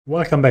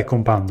Welcome back,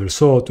 compounder.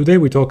 So today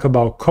we talk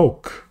about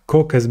Coke.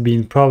 Coke has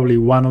been probably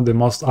one of the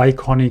most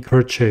iconic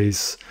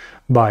purchases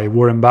by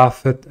Warren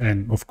Buffett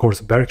and of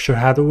course Berkshire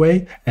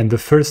Hathaway. And the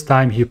first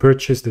time he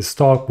purchased the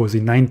stock was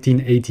in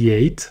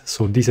 1988.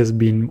 So this has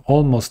been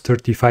almost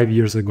 35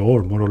 years ago,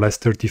 or more or less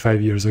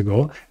 35 years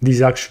ago. This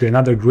is actually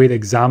another great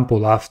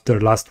example after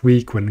last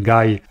week when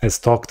Guy has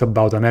talked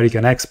about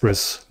American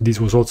Express. This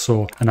was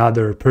also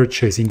another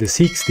purchase in the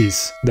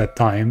 60s that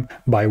time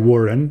by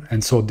Warren.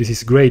 And so this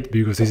is great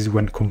because this is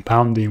when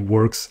compounding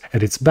works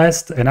at its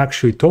best. And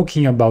actually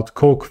talking about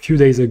Coke, a few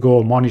days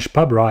ago, Mohnish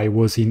Pabrai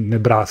was in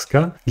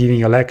Nebraska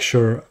giving a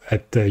lecture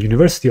at the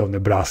University of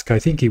Nebraska. I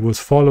think he was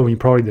following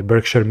probably the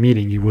Berkshire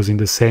meeting. He was in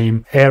the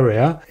same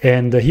area.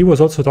 And he was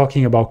also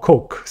talking about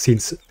Coke,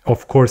 since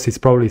of course it's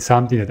probably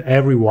something that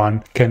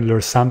everyone can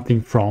learn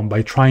something from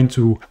by trying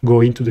to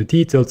go into the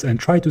details and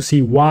try to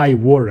see why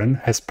Warren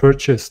has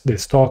purchased the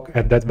stock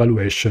at that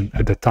valuation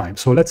at that time.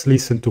 So let's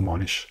listen to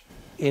Mohnish.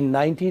 In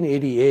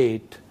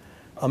 1988,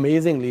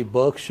 amazingly,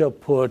 Berkshire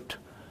put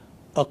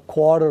a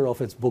quarter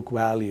of its book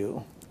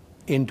value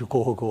into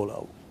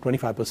Coca-Cola,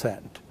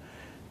 25%,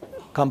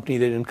 company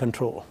they didn't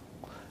control.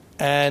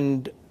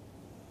 And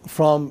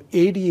from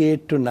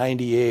 88 to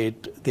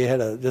 98, they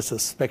had just a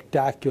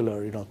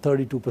spectacular,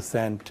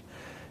 32%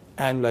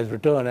 annualized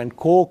return. And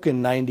Coke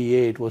in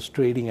 98 was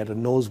trading at a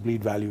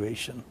nosebleed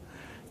valuation.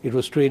 It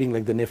was trading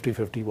like the Nifty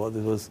 50 was.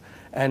 It was,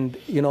 and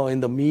in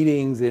the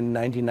meetings in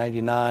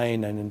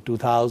 1999 and in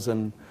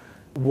 2000,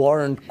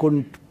 Warren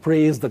couldn't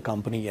praise the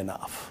company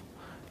enough.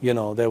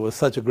 There was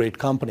such a great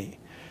company.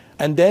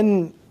 And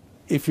then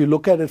if you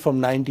look at it from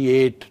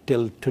 98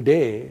 till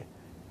today,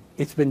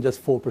 it's been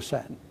just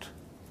 4%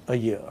 a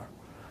year.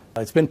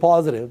 It's been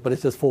positive, but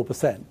it's just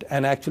 4%.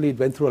 And actually it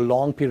went through a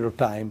long period of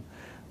time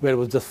where it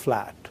was just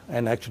flat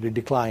and actually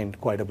declined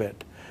quite a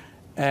bit.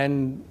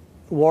 And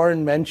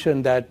Warren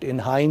mentioned that in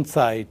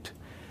hindsight,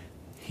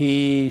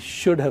 he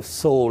should have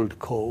sold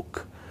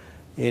Coke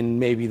in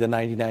maybe the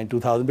 99,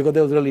 2000, because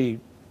it was really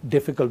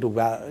difficult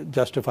to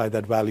justify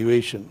that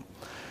valuation.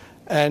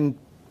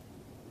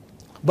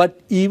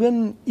 But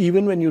even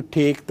when you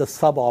take the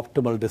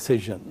suboptimal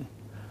decision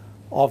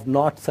of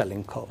not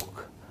selling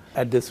Coke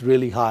at this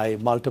really high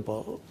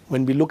multiple,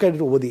 when we look at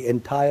it over the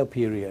entire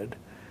period,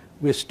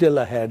 we're still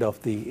ahead of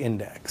the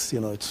index.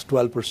 It's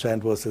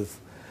 12%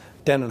 versus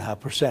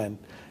 10.5%.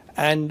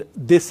 And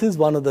this is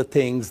one of the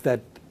things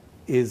that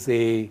is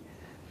a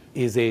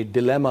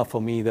dilemma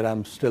for me that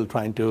I'm still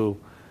trying to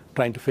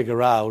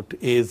figure out,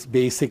 is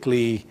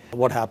basically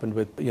what happened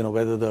with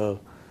whether the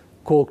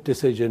Coke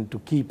decision to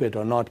keep it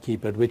or not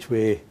keep it, which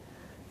way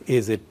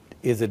is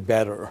it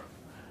better?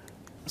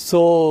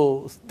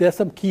 So there's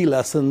some key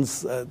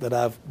lessons that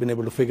I've been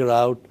able to figure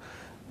out.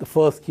 The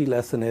first key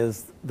lesson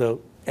is the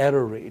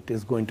error rate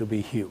is going to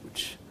be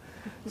huge.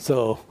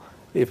 So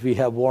if we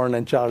have Warren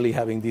and Charlie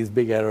having these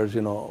big errors,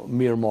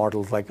 mere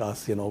mortals like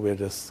us, we're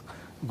just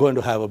going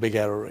to have a big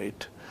error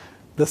rate.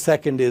 The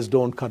second is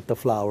don't cut the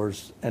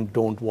flowers and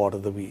don't water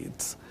the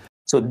weeds.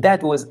 So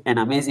that was an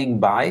amazing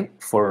buy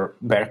for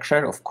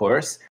Berkshire, of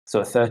course.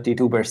 So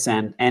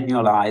 32%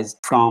 annualized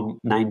from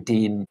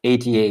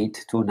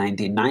 1988 to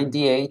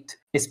 1998,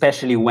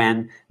 especially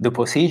when the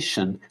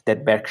position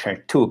that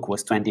Berkshire took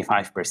was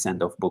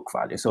 25% of book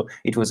value. So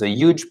it was a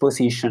huge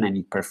position and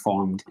it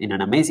performed in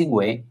an amazing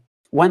way.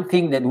 One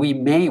thing that we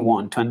may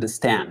want to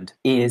understand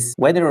is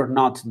whether or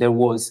not there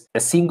was a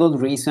single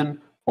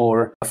reason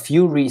or a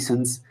few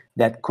reasons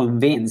that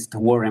convinced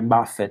Warren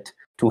Buffett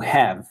to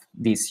have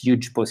this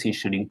huge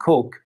position in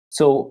Coke.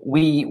 So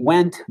we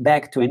went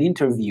back to an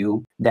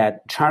interview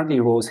that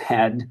Charlie Rose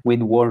had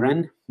with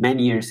Warren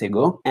many years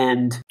ago,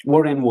 and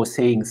Warren was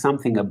saying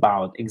something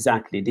about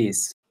exactly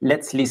this.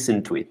 Let's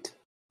listen to it.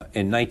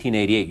 In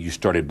 1988, you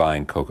started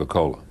buying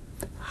Coca-Cola.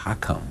 How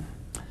come?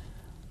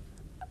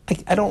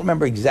 I don't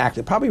remember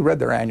exactly. I probably read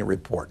their annual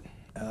report.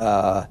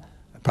 I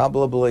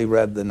probably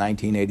read the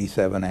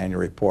 1987 annual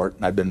report,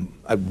 and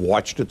I've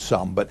watched it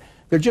some, but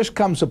there just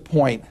comes a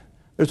point.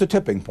 There's a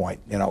tipping point,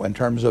 in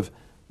terms of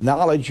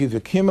knowledge you've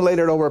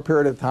accumulated over a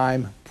period of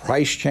time,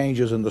 price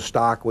changes in the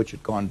stock, which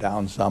had gone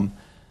down some.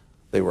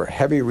 They were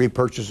heavy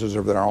repurchasers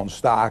of their own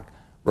stock.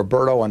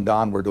 Roberto and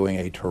Don were doing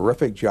a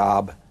terrific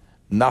job.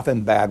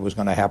 Nothing bad was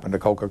going to happen to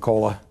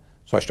Coca-Cola,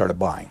 so I started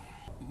buying.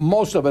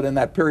 Most of it in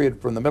that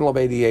period from the middle of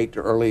 88 to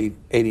early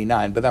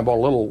 89, but then a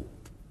little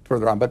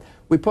further on. But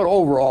we put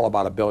overall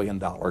about $1 billion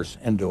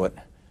into it,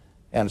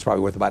 and it's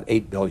probably worth about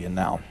 $8 billion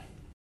now.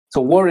 So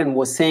Warren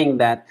was saying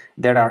that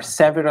there are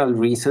several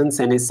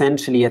reasons, and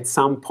essentially at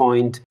some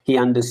point he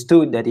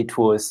understood that it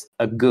was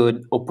a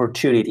good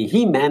opportunity.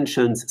 He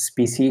mentions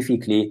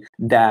specifically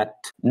that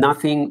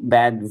nothing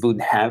bad would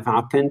have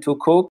happened to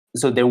Coke.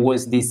 So there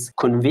was this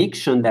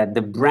conviction that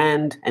the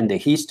brand and the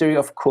history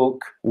of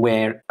Coke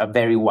were a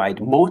very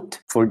wide moat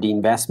for the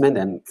investment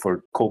and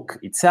for Coke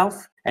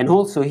itself. And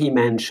also he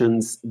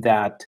mentions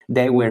that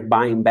they were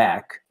buying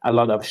back a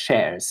lot of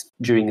shares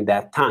during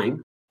that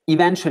time.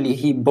 Eventually,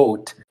 he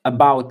bought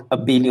about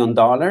 $1 billion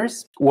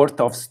worth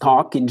of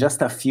stock in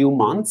just a few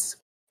months.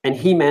 And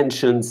he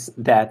mentions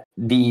that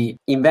the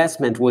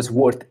investment was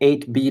worth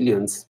 8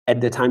 billions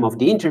at the time of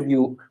the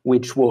interview,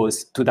 which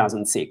was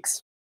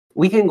 2006.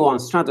 We can go on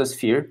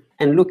Stratosphere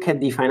and look at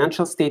the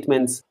financial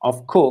statements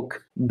of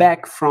Coke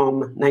back from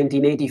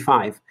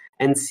 1985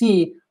 and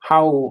see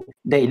how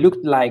they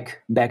looked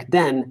like back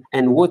then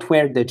and what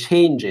were the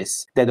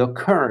changes that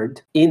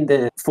occurred in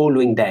the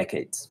following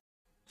decades.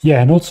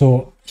 Yeah, and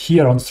also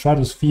here on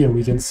Stratosphere,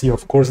 we can see,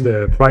 of course,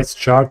 the price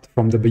chart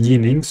from the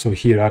beginning. So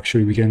here,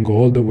 actually, we can go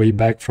all the way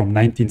back from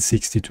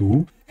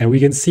 1962. And we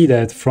can see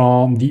that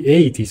from the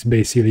 80s,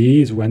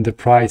 basically, is when the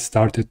price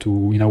started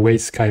to, in a way,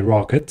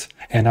 skyrocket.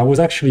 And I was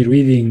actually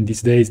reading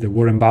these days The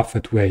Warren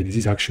Buffett Way. This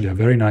is actually a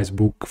very nice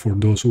book for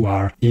those who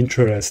are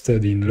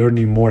interested in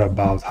learning more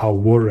about how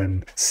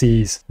Warren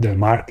sees the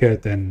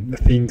market and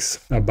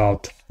thinks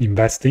about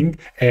investing.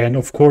 And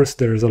of course,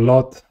 there's a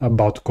lot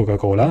about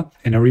Coca-Cola.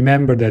 And I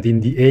remember that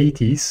in the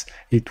 80s,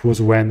 it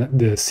was when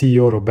the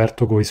CEO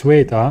Roberto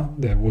Goizueta,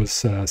 that was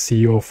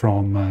CEO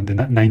from the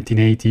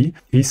 1980,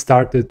 he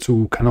started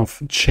to kind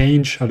of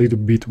change a little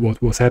bit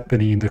what was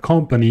happening in the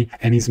company.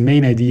 And his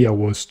main idea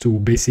was to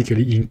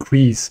basically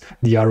increase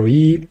the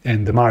ROE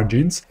and the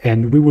margins.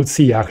 And we will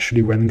see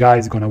actually when Guy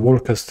is going to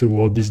walk us through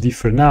all these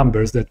different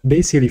numbers that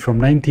basically from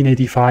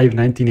 1985,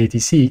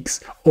 1986,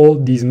 all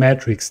these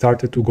metrics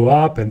started to go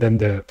up, and then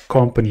the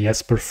company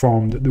has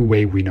performed the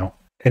way we know.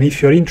 And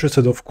if you're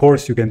interested, of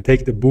course, you can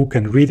take the book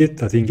and read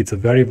it. I think it's a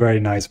very, very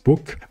nice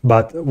book.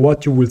 But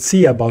what you will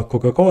see about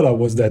Coca-Cola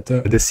was that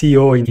the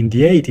CEO in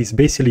the 80s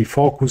basically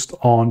focused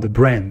on the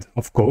brand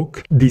of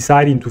Coke,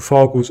 deciding to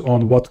focus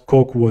on what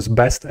Coke was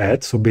best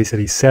at. So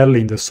basically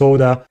selling the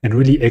soda and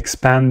really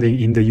expanding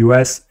in the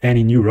US and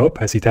in Europe,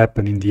 as it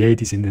happened in the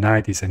 80s, in the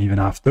 90s, and even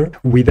after,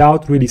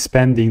 without really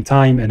spending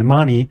time and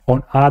money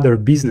on other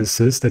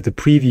businesses that the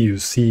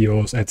previous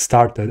CEOs had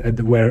started and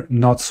were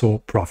not so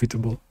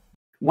profitable.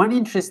 One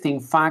interesting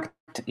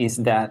fact is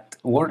that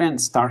Warren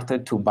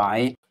started to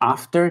buy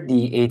after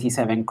the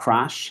 87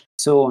 crash.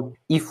 So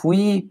if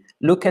we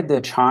look at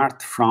the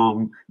chart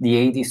from the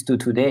 80s to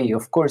today,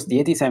 of course, the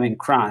 87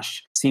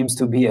 crash seems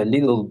to be a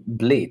little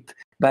blip.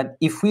 But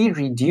if we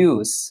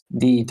reduce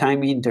the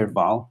time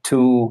interval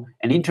to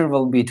an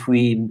interval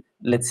between,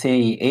 let's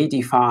say,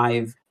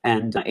 85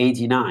 and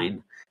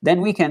 89, then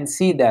we can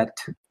see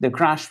that the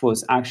crash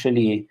was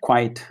actually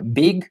quite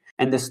big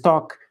and the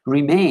stock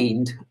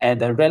remained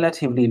at a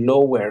relatively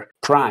lower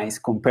price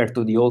compared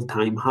to the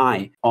all-time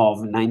high of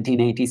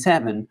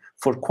 1987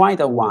 for quite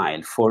a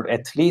while, for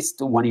at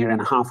least 1 year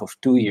and a half of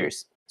 2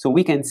 years. So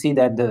we can see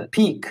that the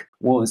peak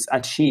was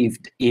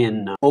achieved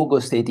in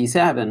August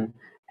 87,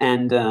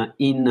 and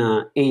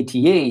in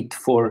 88,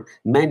 for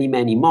many,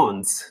 many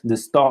months, the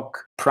stock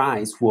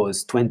price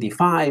was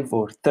 25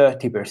 or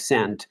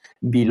 30%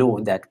 below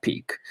that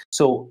peak.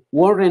 So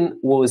Warren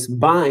was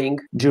buying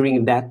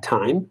during that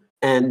time,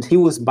 and he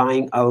was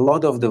buying a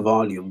lot of the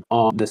volume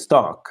of the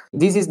stock.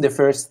 This is the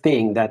first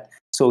thing that,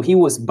 so he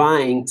was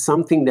buying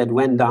something that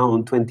went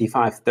down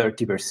 25,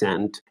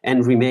 30%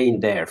 and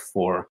remained there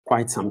for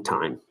quite some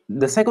time.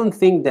 The second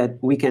thing that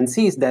we can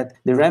see is that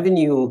the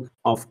revenue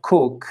of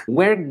Coke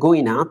were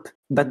going up,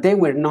 but they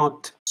were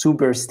not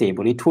super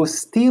stable. It was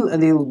still a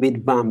little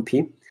bit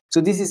bumpy.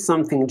 So this is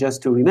something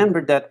just to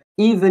remember, that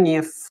even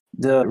if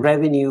the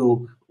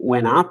revenue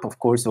went up, of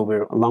course,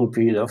 over a long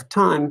period of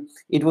time,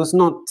 it was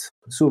not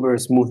super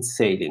smooth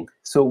sailing.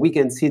 So we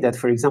can see that,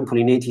 for example,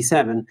 in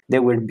 87, they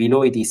were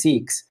below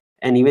 86,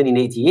 and even in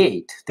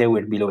 88, they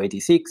were below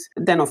 86.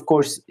 Then, of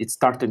course, it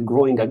started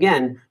growing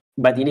again.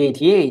 But in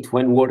 88,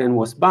 when Warren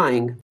was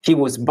buying, he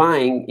was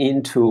buying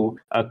into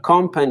a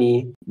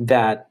company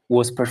that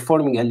was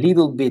performing a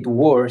little bit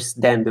worse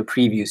than the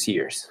previous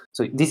years.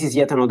 So this is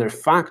yet another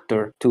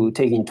factor to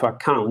take into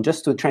account,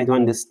 just to try to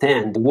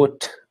understand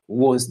what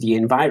was the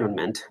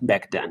environment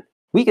back then.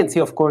 We can see,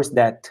 of course,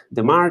 that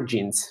the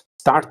margins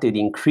started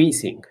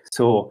increasing.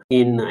 So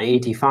in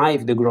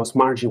 85, the gross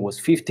margin was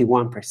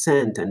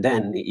 51%, and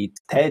then it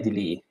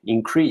steadily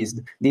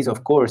increased. This,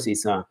 of course,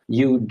 is a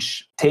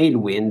huge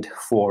tailwind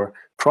for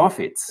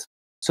profits.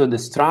 So the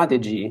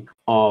strategy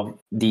of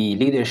the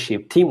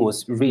leadership team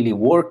was really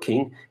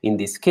working in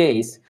this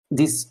case.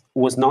 This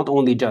was not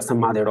only just a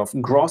matter of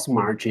gross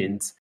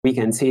margins. We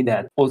can say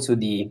that also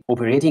the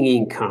operating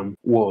income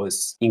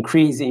was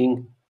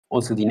increasing.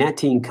 Also, the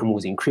net income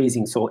was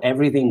increasing, so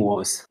everything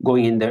was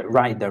going in the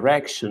right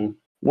direction.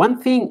 One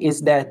thing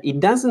is that it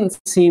doesn't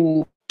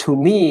seem to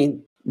me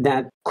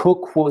that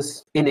Coke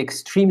was an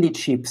extremely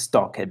cheap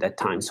stock at that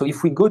time. So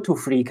if we go to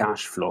free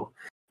cash flow,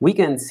 we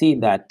can see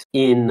that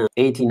in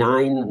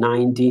 89,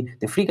 90,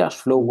 the free cash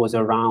flow was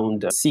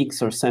around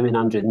 $600 or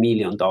 $700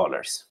 million.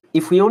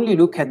 If we only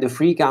look at the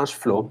free cash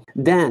flow,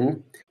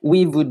 then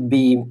we would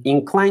be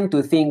inclined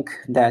to think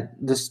that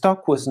the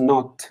stock was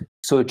not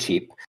so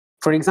cheap.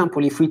 For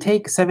example, if we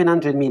take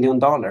 $700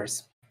 million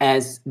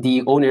as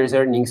the owner's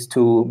earnings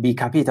to be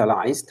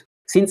capitalized,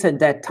 since at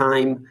that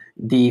time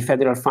the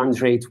federal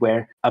funds rates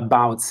were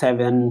about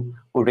 7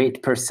 or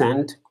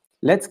 8%,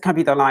 let's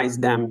capitalize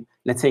them,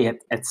 let's say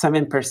at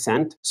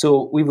 7%.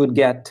 So we would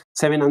get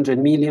 700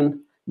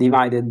 million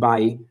divided by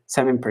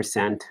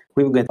 7%,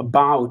 we will get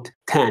about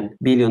 $10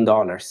 billion.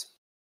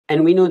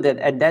 And we know that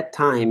at that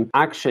time,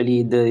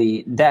 actually,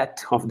 the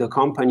debt of the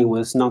company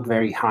was not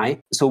very high.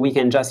 So we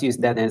can just use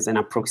that as an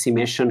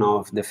approximation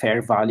of the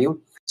fair value.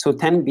 So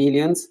 10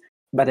 billions.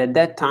 But at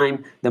that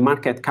time, the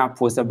market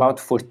cap was about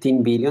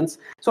 14 billions.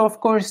 So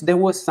of course,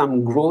 there was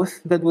some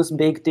growth that was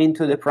baked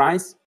into the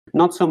price.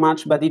 Not so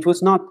much, but it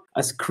was not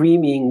a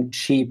screaming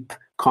cheap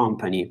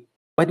company.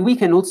 But we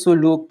can also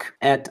look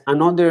at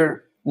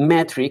another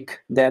metric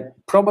that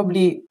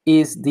probably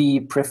is the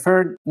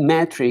preferred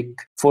metric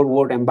for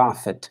Warren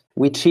Buffett,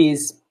 which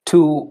is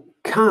to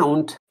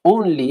count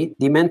only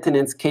the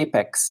maintenance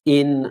capex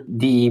in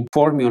the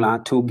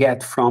formula to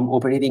get from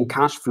operating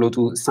cash flow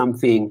to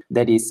something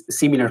that is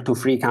similar to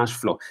free cash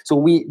flow. So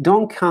we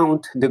don't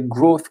count the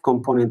growth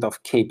component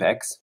of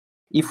capex.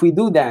 If we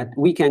do that,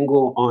 we can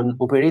go on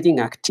operating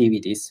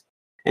activities.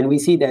 And we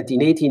see that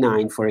in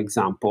 89, for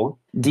example,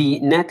 the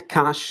net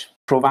cash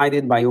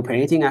provided by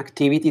operating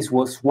activities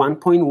was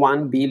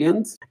 1.1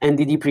 billion, and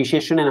the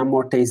depreciation and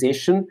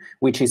amortization,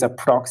 which is a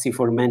proxy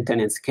for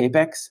maintenance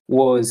capex,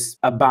 was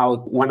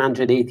about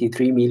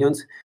 183 million.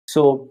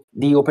 So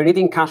the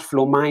operating cash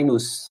flow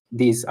minus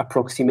this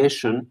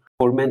approximation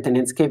for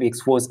maintenance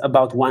capex was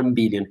about 1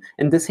 billion.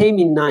 And the same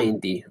in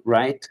 90,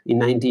 right? In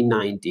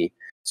 1990.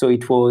 So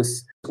it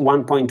was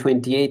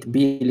 1.28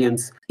 billion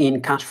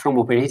in cash from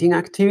operating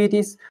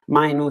activities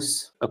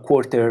minus a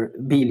quarter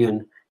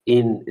billion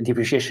in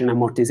depreciation and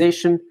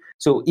amortization.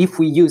 So if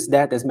we use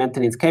that as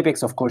maintenance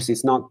capex, of course,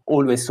 it's not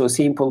always so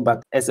simple,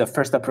 but as a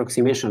first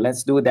approximation,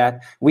 let's do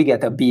that, we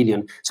get $1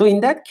 billion. So in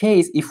that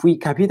case, if we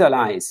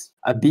capitalize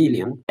 $1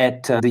 billion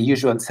at the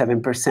usual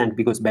 7%,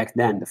 because back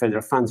then the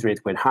federal funds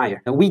rate were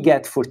higher, we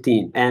get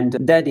 14. And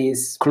that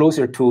is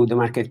closer to the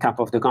market cap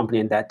of the company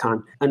at that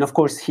time. And of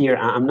course, here,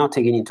 I'm not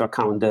taking into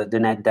account the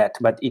net debt,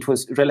 but it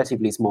was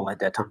relatively small at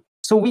that time.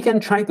 So we can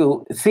try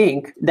to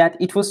think that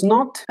it was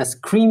not a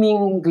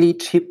screamingly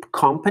cheap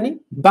company,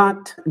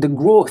 but the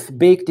growth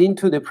baked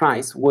into the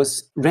price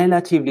was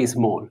relatively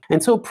small.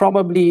 And so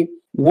probably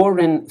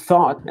Warren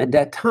thought at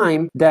that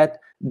time that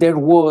there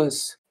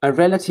was a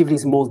relatively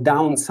small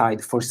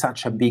downside for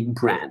such a big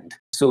brand.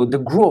 So the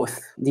growth,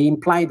 the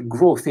implied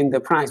growth in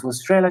the price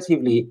was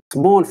relatively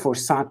small for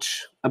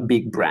such a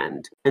big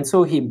brand. And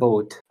so he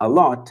bought a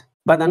lot.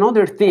 But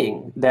another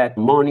thing that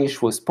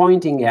Mohnish was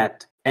pointing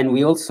at, and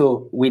we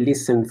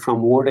listened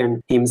from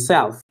Warren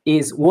himself,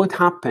 is what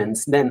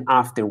happens then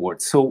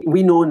afterwards. So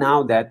we know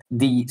now that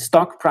the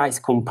stock price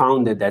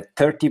compounded at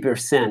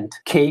 30%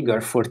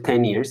 CAGR for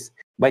 10 years.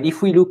 But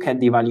if we look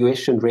at the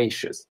valuation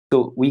ratios,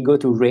 so we go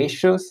to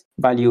ratios,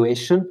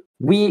 valuation,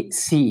 we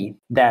see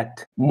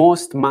that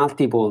most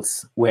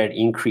multiples were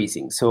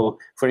increasing. So,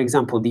 for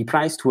example, the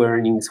price to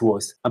earnings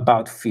was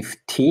about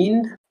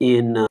 15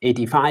 in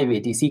 85,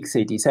 86,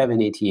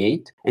 87,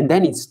 88. And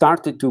then it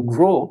started to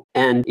grow,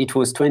 and it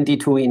was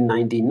 22 in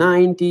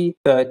 1990,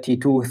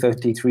 32,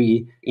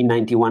 33 in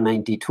 91,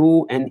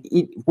 92. And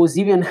it was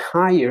even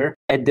higher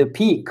at the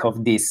peak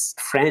of this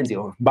frenzy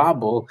or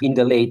bubble in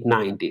the late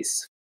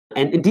 90s.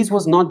 And this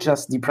was not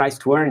just the price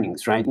to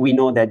earnings, right? We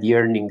know that the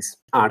earnings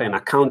are an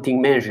accounting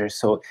measure,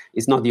 so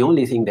it's not the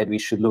only thing that we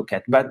should look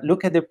at. But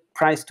look at the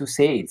price to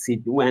sales.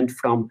 It went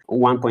from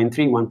 1.3,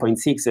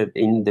 1.6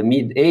 in the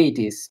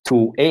mid-80s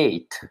to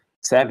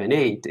 7,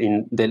 8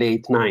 in the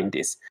late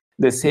 90s.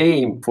 The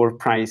same for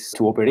price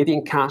to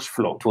operating cash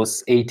flow. It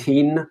was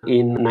 18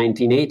 in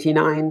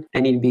 1989,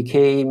 and it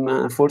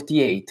became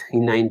 48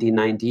 in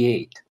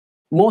 1998.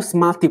 Most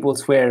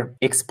multiples were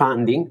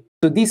expanding.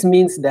 So this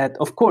means that,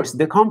 of course,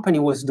 the company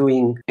was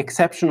doing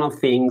exceptional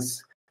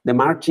things. The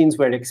margins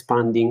were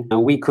expanding.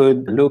 We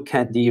could look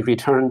at the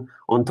return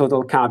on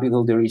total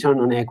capital, the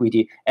return on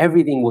equity.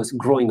 Everything was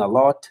growing a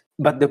lot,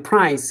 but the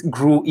price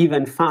grew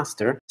even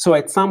faster. So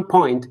at some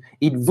point,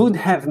 it would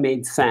have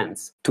made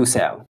sense to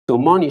sell. So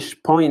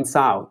Mohnish points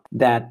out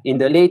that in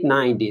the late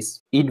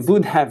 90s, it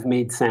would have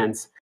made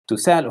sense to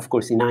sell. Of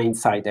course, in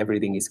hindsight,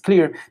 everything is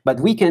clear, but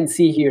we can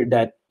see here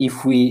that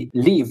if we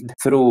lived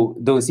through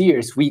those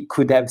years, we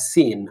could have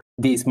seen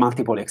this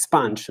multiple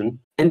expansion.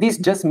 And this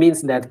just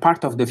means that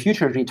part of the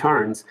future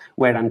returns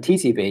were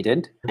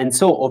anticipated. And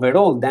so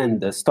overall, then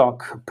the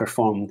stock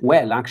performed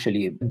well,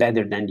 actually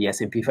better than the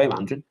S&P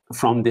 500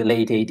 from the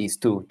late 80s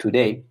to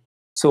today.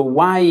 So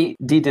why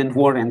didn't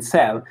Warren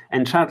sell?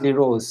 And Charlie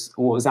Rose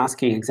was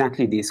asking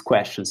exactly this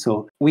question.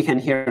 So we can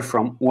hear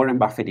from Warren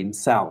Buffett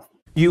himself.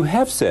 You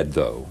have said,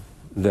 though,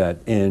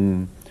 that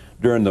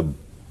during the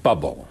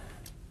bubble,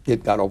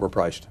 it got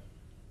overpriced.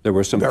 There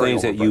were some Very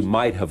things that you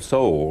might have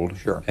sold,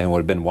 sure, and would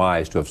have been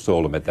wise to have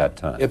sold them at that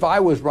time. If I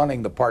was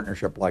running the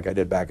partnership like I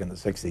did back in the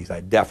 60s,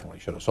 I definitely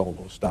should have sold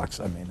those stocks.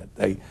 I mean,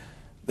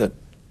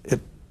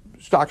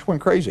 stocks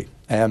went crazy.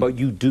 But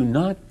you do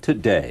not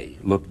today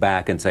look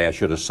back and say, I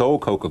should have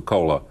sold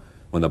Coca-Cola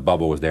when the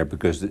bubble was there,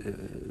 because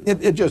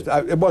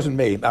it wasn't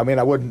me. I mean,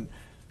 I wouldn't,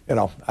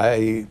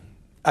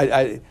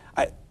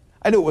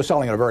 I knew it was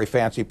selling at a very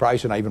fancy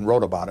price, and I even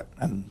wrote about it,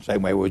 and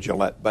same way with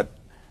Gillette. But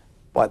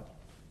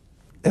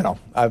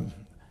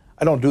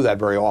I don't do that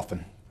very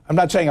often. I'm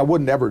not saying I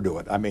wouldn't ever do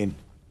it. I mean,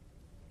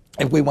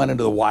 if we went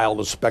into the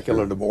wildest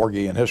speculative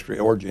orgy in history,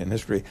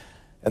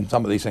 and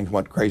some of these things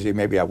went crazy,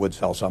 maybe I would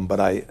sell some, but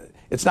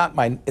it's not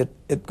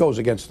it goes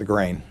against the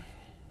grain.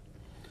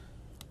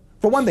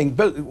 For one thing,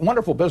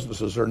 wonderful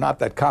businesses are not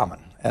that common.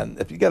 And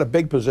if you get a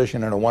big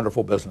position in a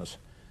wonderful business,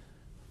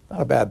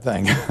 not a bad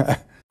thing.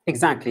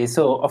 Exactly.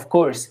 So, of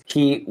course,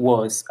 he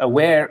was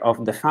aware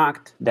of the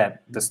fact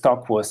that the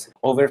stock was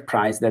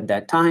overpriced at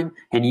that time.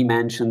 And he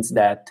mentions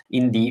that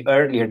in the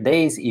earlier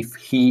days, if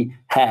he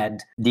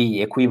had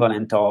the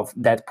equivalent of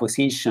that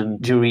position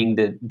during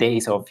the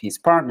days of his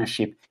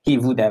partnership, he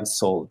would have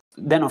sold.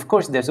 Then, of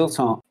course, there's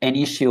also an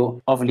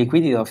issue of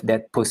liquidity of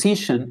that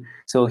position.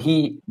 So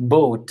he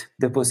bought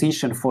the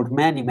position for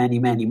many, many,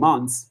 many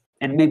months.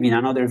 And maybe in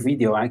another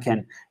video, I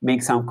can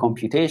make some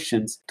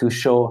computations to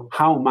show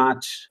how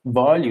much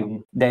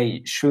volume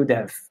they should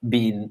have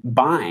been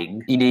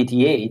buying in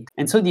 88.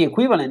 And so the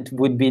equivalent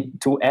would be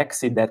to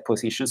exit that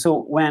position.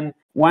 So when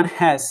one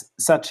has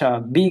such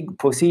a big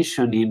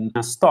position in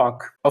a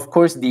stock, of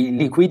course, the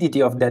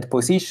liquidity of that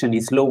position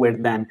is lower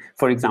than,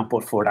 for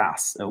example, for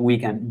us. We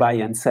can buy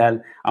and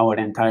sell our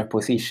entire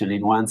position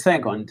in 1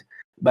 second.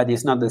 But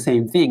it's not the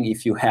same thing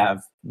if you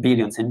have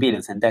billions and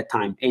billions, at that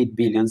time, $8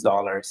 billion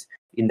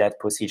in that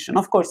position.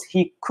 Of course,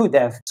 he could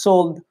have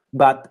sold,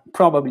 but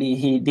probably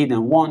he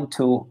didn't want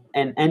to.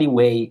 And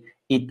anyway,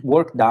 it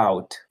worked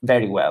out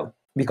very well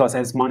because,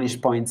 as Mohnish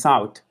points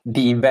out,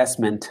 the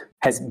investment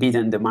has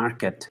beaten the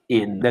market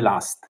in the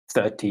last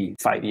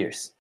 35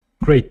 years.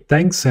 Great,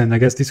 thanks. And I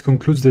guess this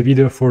concludes the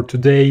video for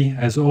today.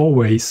 As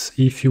always,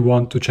 if you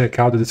want to check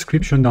out the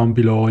description down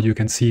below, you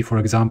can see, for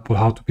example,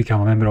 how to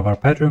become a member of our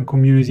Patreon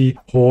community,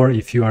 or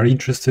if you are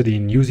interested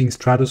in using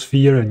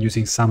Stratosphere and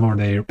using some of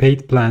their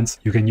paid plans,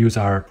 you can use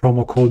our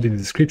promo code in the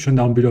description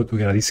down below to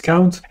get a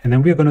discount. And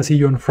then we're going to see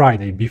you on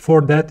Friday.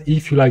 Before that,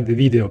 if you like the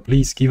video,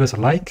 please give us a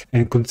like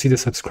and consider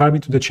subscribing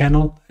to the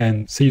channel,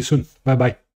 and see you soon. Bye bye.